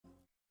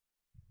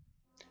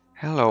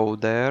Hello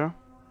there,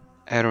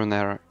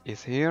 Eruner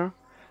is here,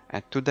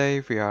 and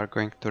today we are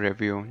going to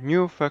review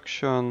new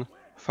faction,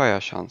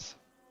 Phaiacians.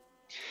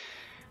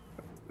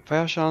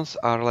 Phaiacians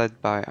are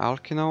led by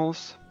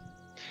Alkinos.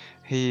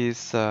 He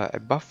is a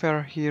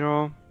buffer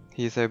hero.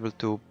 He is able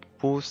to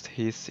boost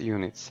his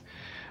units.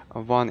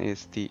 One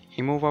is the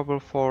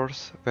immovable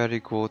force, very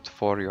good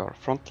for your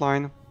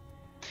frontline.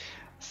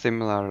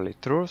 Similarly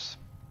Truce.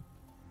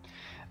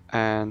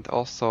 And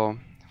also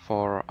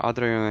for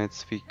other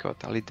units we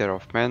got a leader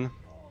of men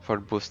for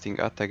boosting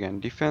attack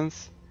and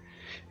defense.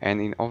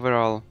 And in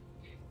overall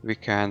we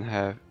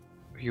can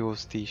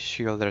use the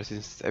shield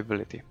resistance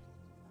ability.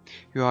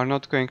 You are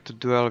not going to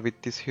duel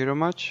with this hero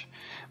much,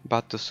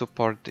 but to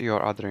support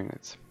your other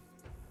units.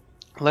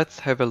 Let's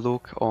have a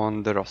look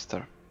on the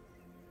roster.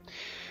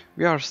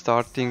 We are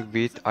starting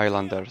with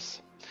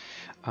Islanders.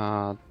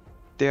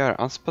 They are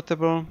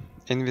unspottable,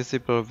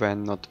 invisible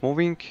when not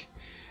moving,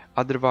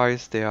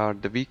 otherwise they are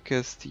the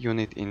weakest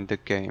unit in the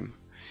game.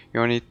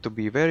 You need to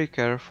be very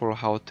careful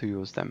how to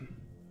use them.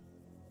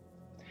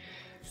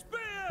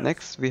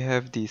 Next we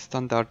have the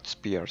standard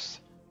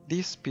spears.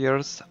 These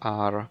spears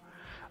are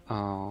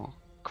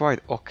quite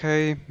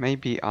okay,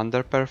 maybe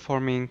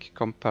underperforming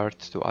compared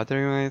to other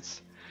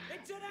units.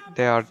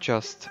 They are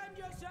just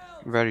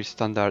very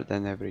standard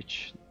and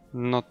average,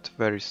 not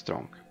very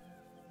strong.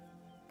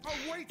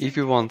 If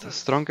you want a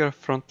stronger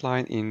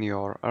frontline in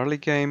your early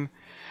game,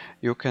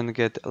 you can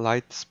get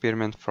light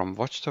spearmen from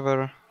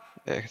Watchtower,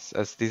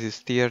 as this is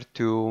tier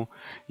 2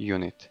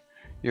 unit.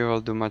 You will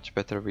do much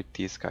better with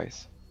these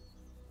guys.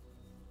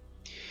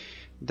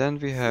 Then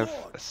we have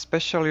a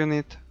special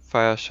unit,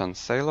 Phaiacian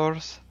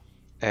Sailors,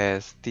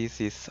 as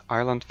this is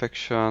island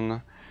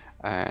faction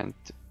and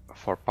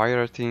for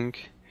pirating.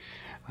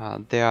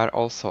 They are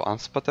also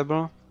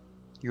unspottable.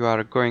 You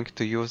are going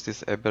to use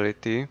this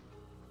ability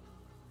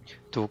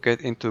to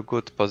get into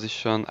good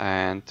position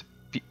and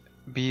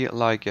be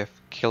like a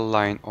kill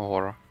line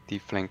or the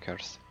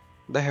flankers.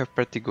 They have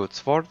pretty good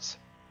swords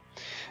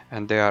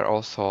and they are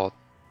also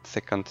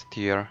second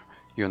tier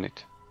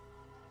unit.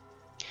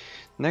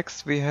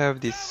 Next we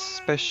have these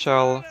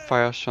special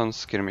Phaiacian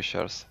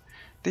skirmishers.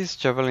 These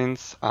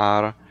javelins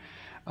are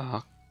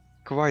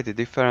quite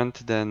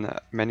different than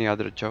many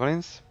other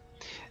javelins.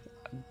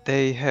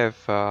 They have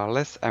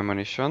less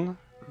ammunition,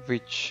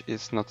 which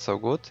is not so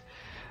good,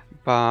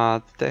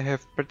 but they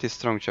have pretty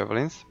strong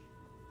javelins.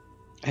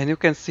 And you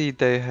can see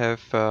they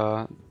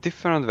have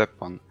different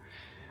weapon.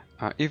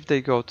 If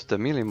they go to the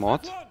melee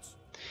mode,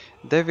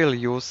 they will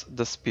use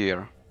the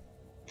spear.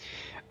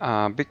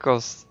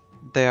 Because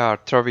they are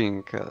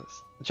throwing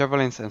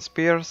javelins and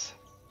spears,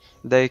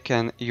 they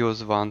can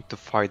use one to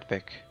fight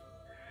back.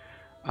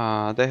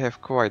 They have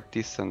quite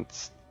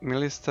decent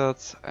melee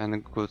stats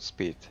and good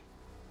speed.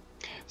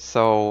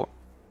 So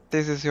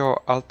this is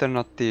your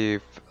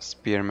alternative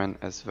spearman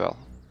as well.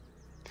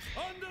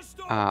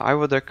 I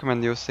would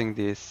recommend using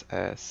this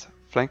as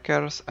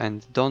flankers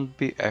and don't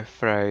be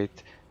afraid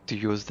to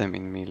use them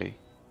in melee.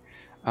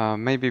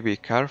 Maybe be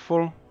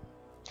careful,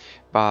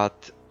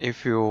 but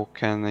if you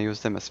can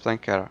use them as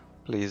flanker,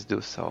 please do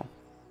so.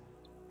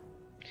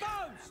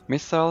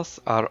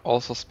 Missiles are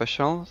also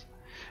special.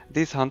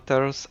 These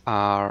hunters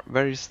are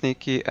very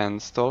sneaky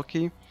and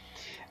stalky.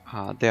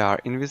 They are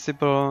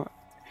invisible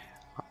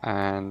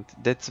and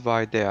that's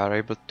why they are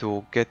able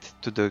to get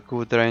to the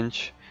good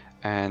range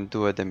and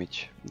do a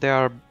damage. They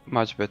are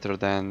much better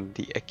than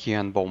the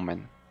Achaean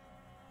bowmen.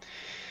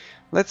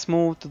 Let's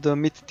move to the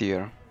mid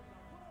tier,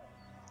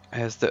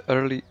 as the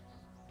early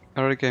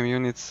game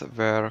units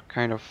were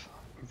kind of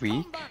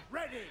weak.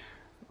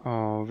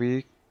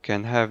 We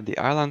can have the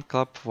Island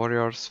Club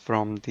warriors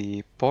from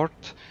the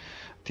port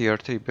tier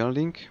 3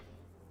 building.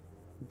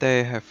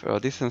 They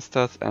have decent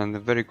stats and a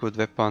very good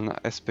weapon,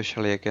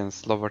 especially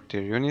against lower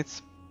tier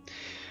units.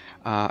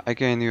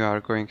 Again, you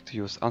are going to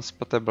use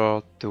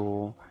unspottable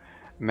to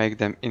make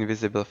them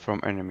invisible from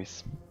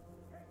enemies.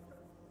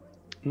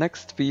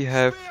 Next we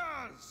have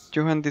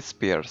two-handed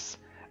spears,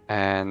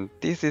 and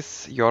this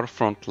is your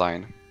front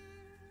line.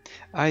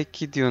 I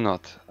kid you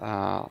not,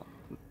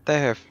 they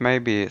have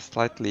maybe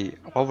slightly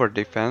lower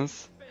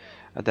defense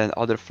than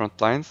other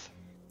front lines.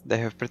 They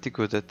have pretty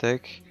good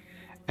attack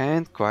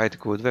and quite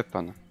good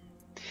weapon.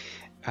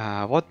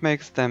 What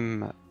makes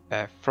them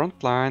a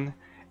front line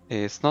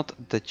is not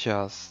the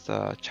just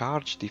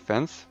charge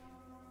defense,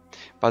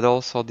 but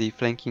also the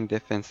flanking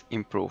defense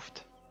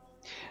improved.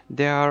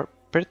 They are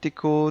pretty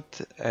good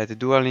at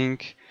dueling,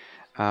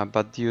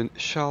 but you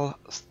shall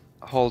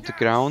hold the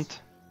ground,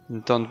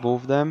 don't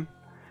move them,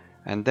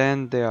 and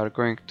then they are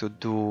going to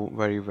do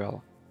very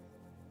well.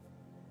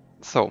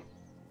 So,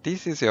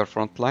 this is your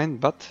front line,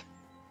 but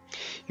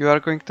you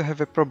are going to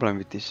have a problem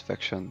with this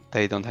faction.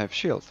 They don't have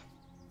shield.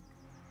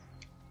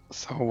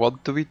 So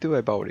what do we do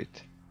about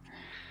it?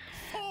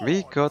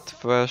 We got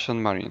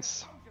Phaiacian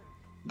Marines.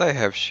 They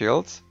have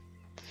shields.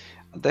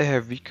 They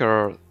have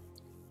weaker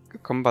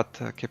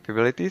combat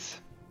capabilities.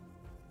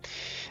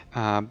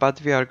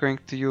 But we are going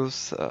to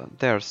use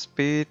their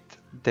speed,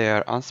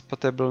 their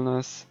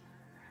unspottableness,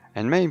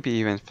 and maybe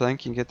even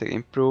flanking attack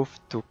improved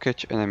to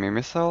catch enemy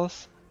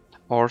missiles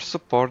or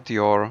support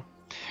your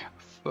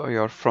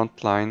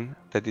front line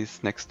that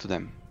is next to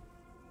them.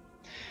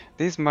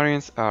 These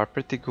marines are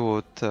pretty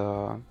good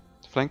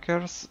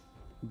flankers,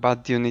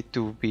 but you need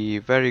to be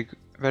very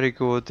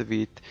good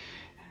with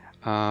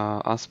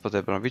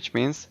unspotable, which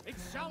means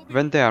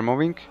when they are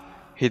moving,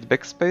 hit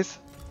backspace,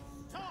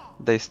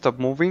 they stop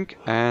moving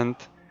and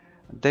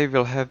they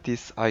will have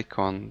this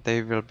icon,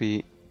 they will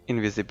be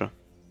invisible.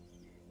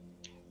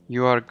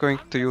 You are going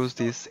to use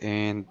this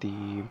in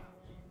the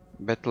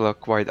battle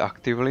quite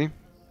actively,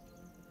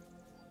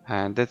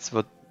 and that's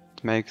what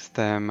makes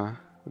them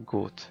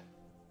good.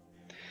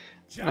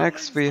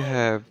 Next we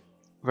have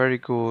very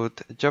good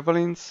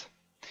javelins,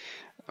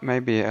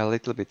 maybe a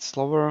little bit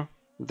slower.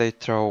 They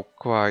throw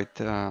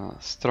quite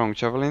strong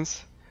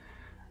javelins.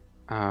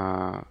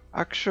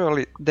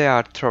 Actually, they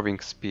are throwing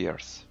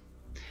spears.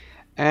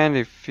 And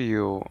if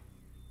you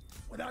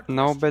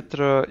know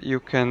better, you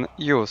can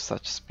use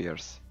such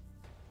spears.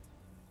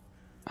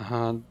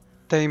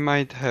 They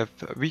might have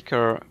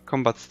weaker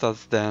combat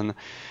stats than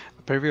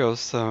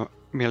previous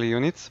melee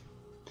units,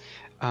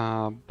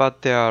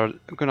 but they are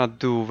gonna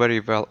do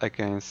very well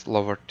against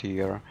lower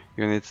tier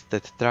units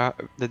that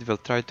will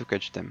try to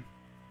catch them.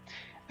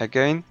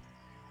 Again,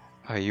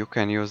 you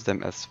can use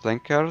them as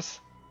flankers,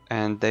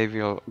 and they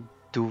will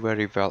do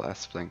very well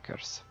as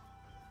flankers.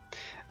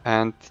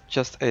 And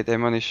just 8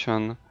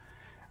 ammunition,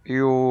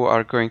 you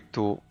are going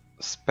to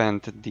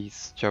spend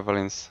these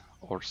javelins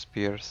or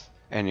spears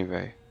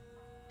anyway.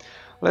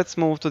 Let's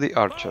move to the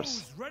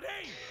archers.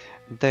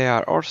 They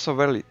are also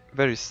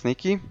very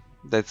sneaky,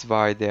 that's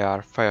why they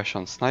are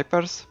Phaiacian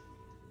snipers.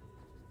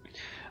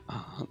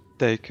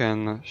 They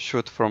can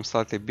shoot from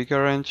slightly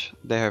bigger range,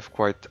 they have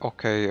quite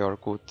okay or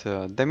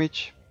good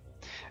damage,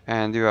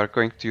 and you are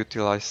going to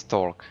utilize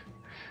Torque.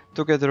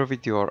 Together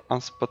with your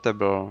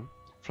unspotable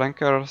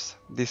flankers,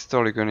 this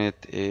Torque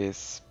unit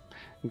is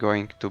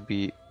going to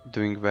be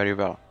doing very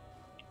well.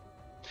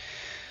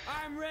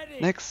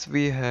 Next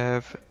we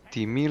have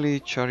the melee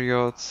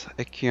chariots,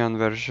 Achaean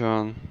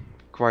version,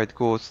 quite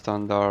good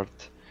standard.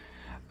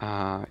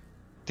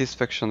 This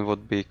faction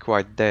would be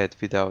quite dead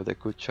without a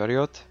good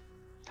chariot,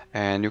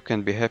 and you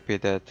can be happy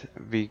that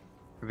we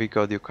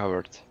got you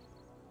covered.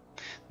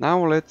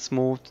 Now let's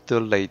move to the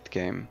late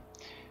game.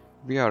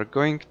 We are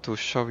going to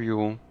show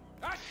you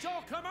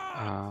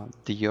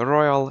the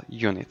royal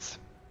units.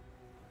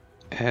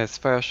 As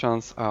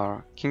Phaiacians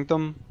are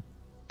kingdom,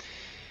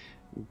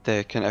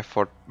 they can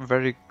afford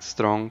very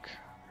strong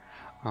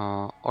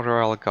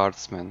royal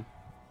guardsmen.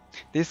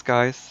 These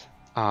guys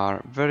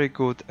are very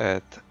good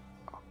at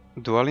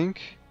dueling.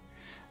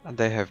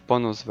 They have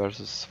bonus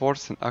versus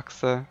swords and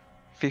axe.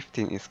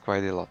 15 is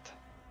quite a lot.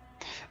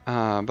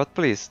 But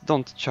please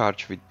don't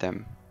charge with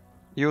them.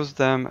 Use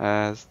them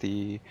as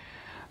the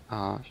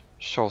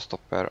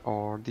showstopper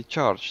or the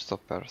charge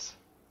stoppers.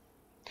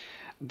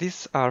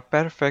 These are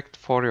perfect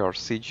for your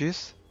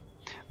sieges,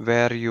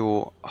 where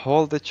you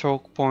hold the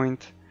choke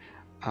point,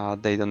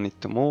 they don't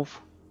need to move,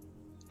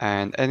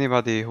 and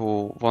anybody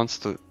who wants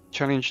to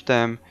challenge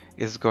them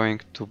is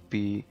going to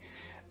be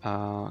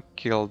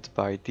killed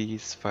by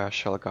these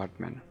Phaiacian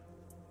guardmen.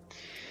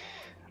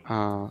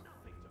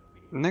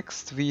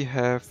 Next we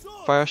have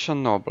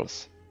Phaiacian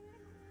nobles.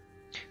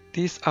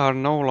 These are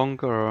no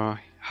longer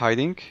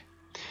hiding.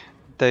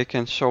 They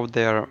can show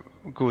their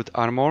good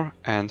armor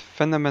and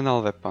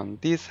phenomenal weapon.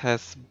 This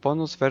has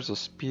bonus versus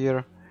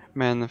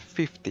spearmen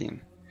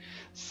 15.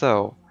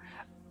 So,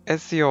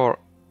 as your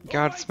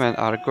guardsmen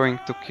are going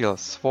to kill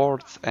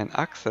swords and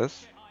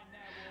axes,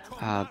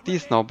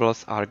 these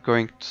nobles are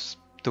going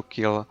to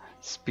kill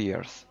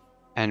spears.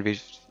 And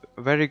with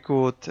very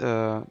good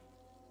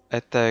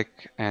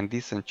attack and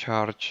decent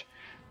charge,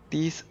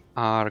 these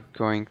are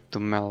going to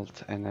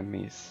melt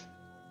enemies.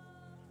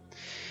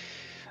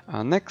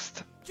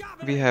 Next,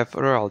 we have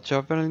Royal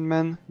Javelin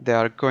Men. They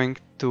are going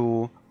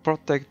to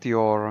protect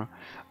your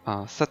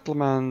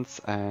settlements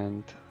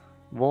and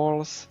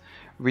walls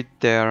with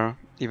their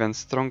even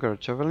stronger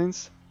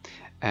javelins,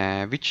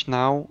 which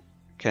now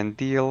can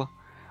deal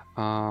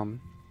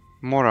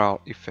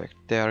moral effect.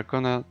 They are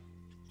gonna.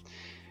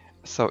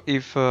 So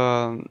if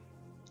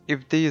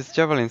these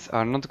javelins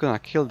are not gonna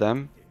kill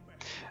them,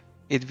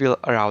 it will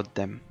rout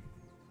them.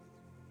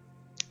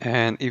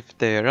 And if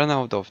they run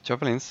out of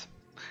javelins,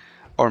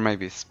 or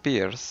maybe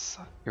spears,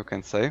 you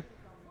can say,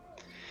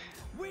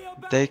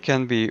 they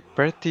can be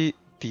pretty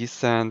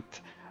decent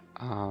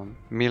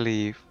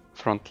melee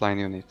frontline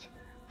unit.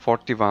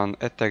 41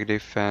 attack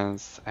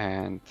defense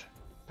and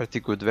pretty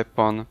good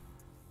weapon.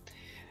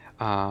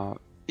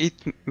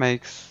 It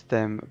makes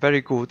them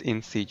very good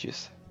in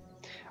sieges.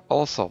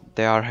 Also,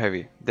 they are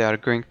heavy. They are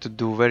going to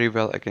do very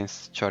well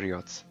against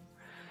chariots.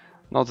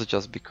 Not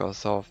just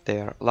because of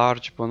their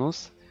large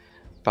bonus,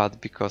 but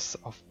because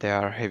of they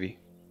are heavy.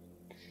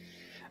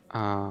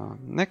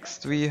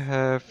 Next we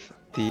have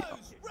the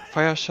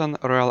Phaiacian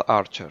Royal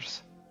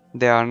Archers.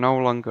 They are no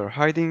longer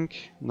hiding,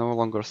 no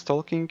longer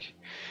stalking,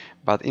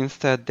 but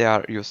instead they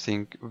are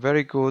using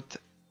very good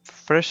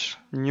fresh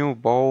new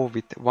bow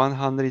with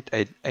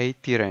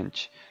 180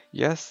 range.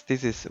 Yes,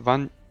 this is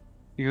one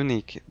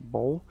unique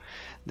bow.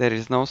 There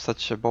is no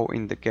such a bow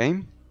in the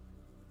game.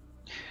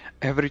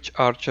 Average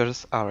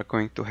archers are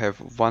going to have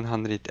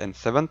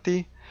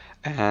 170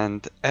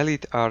 and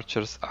elite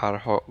archers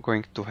are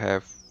going to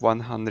have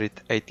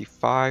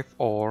 185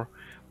 or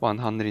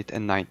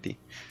 190.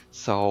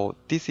 So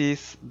this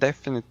is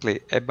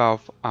definitely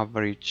above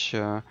average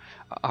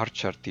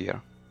archer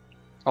tier.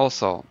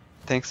 Also,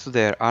 thanks to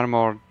their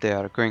armor, they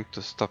are going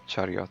to stop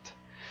chariot.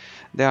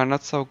 They are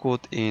not so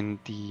good in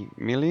the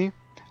melee,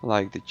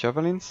 like the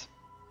javelins,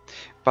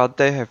 but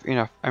they have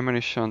enough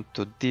ammunition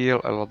to deal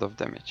a lot of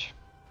damage.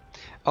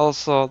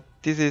 Also,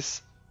 this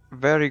is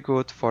very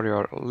good for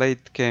your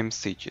late game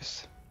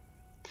sieges.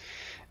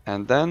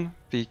 And then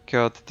we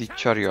got the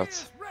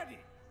chariots.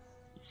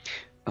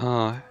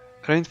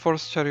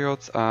 Reinforced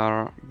chariots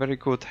are very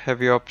good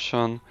heavy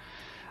option,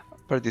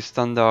 pretty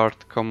standard,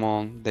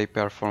 common, they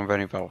perform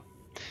very well.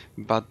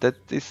 But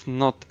that is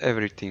not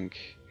everything.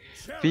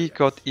 We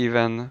got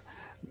even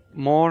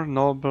more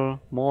noble,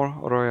 more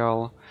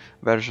royal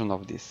version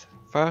of this.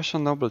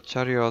 Phaiacian noble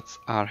chariots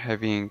are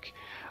having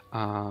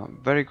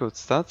very good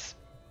stats,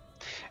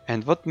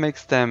 and what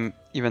makes them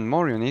even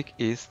more unique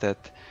is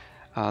that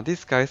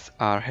these guys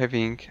are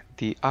having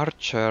the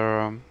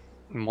archer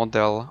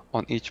model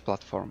on each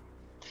platform.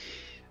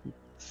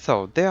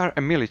 So they are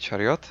a melee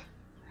chariot.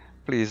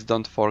 Please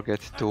don't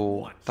forget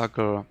to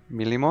toggle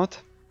melee mode.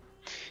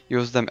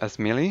 Use them as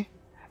melee,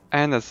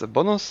 and as a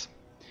bonus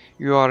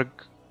you are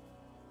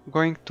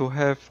going to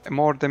have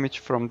more damage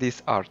from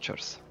these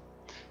archers.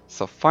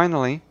 So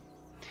finally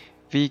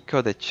we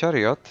got a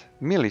chariot,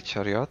 melee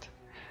chariot,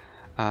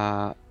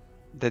 that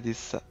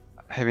is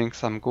having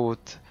some good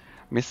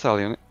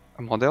missile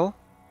model,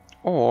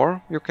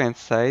 or you can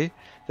say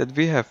that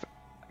we have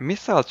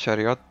missile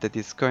chariot that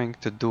is going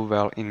to do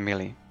well in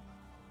melee.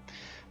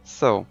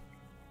 So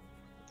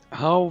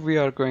how we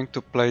are going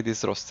to play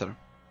this roster?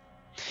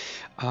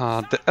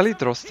 The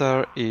elite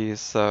roster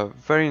is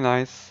very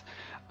nice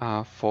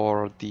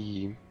for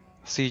the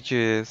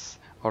sieges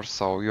or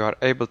so. You are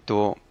able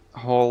to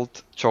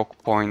hold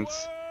choke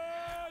points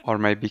or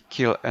maybe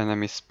kill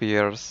enemy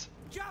spears,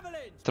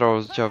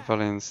 throw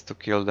javelins to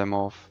kill them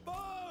off,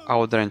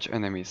 outrange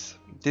enemies.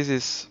 This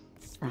is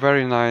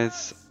very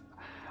nice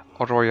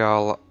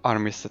royal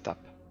army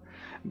setup.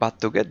 But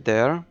to get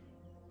there,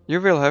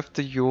 you will have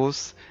to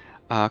use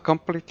a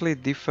completely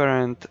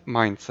different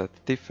mindset,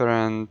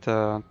 different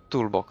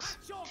toolbox.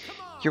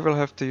 You will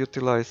have to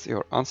utilize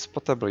your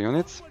unspottable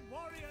units.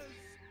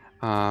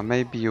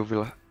 Maybe you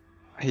will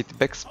hit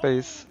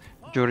backspace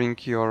during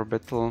your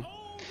battle.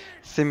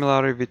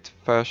 Similarly with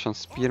Phaiacian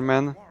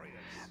spearmen,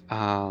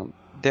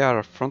 they are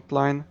a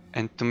frontline,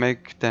 and to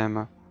make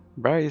them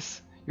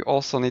brace, you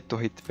also need to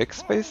hit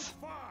backspace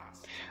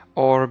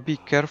or be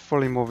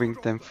carefully moving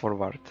them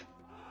forward.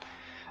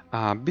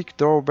 Big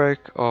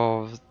drawback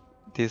of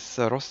this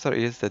roster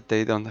is that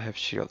they don't have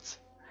shields,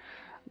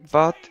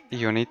 but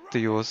you need to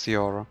use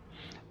your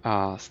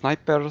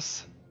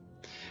snipers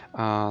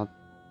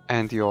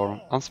and your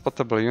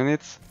unspottable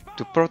units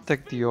to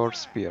protect your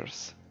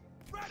spears.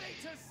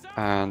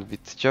 And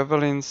with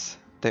javelins,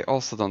 they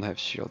also don't have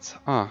shields.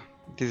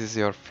 This is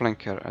your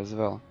flanker as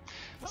well.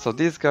 So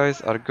these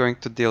guys are going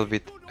to deal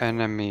with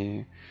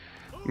enemy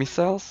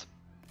missiles,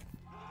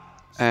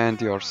 and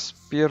your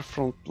spear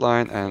front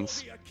line and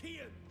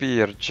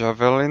spear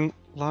javelin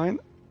line,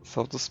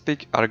 so to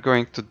speak, are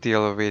going to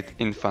deal with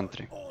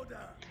infantry.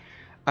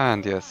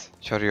 And yes,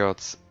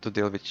 chariots to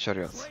deal with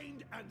chariots.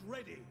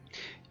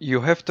 You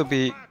have to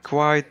be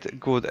quite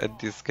good at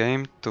this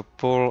game to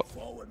pull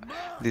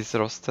this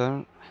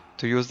roster,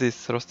 to use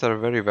this roster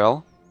very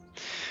well,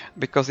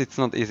 because it's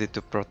not easy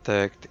to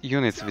protect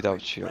units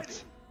without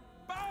shields.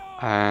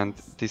 And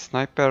the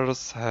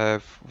snipers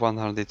have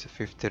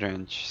 150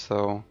 range,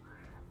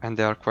 and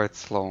they are quite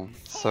slow.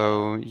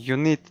 So you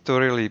need to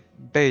really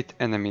bait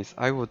enemies.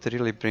 I would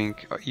really bring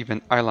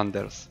even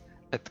islanders,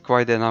 at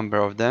quite a number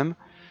of them,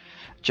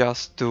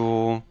 just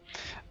to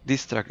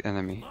distract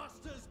enemy.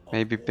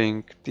 Maybe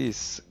bring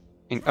this.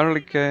 In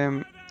early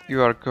game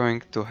you are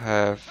going to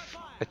have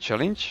a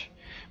challenge,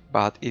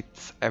 but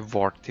it's a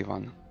worthy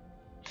one.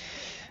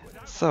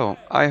 So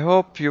I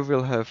hope you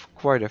will have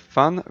quite a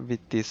fun with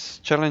this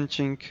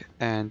challenging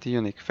and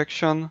unique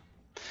faction.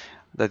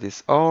 That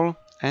is all,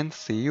 and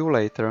see you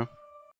later.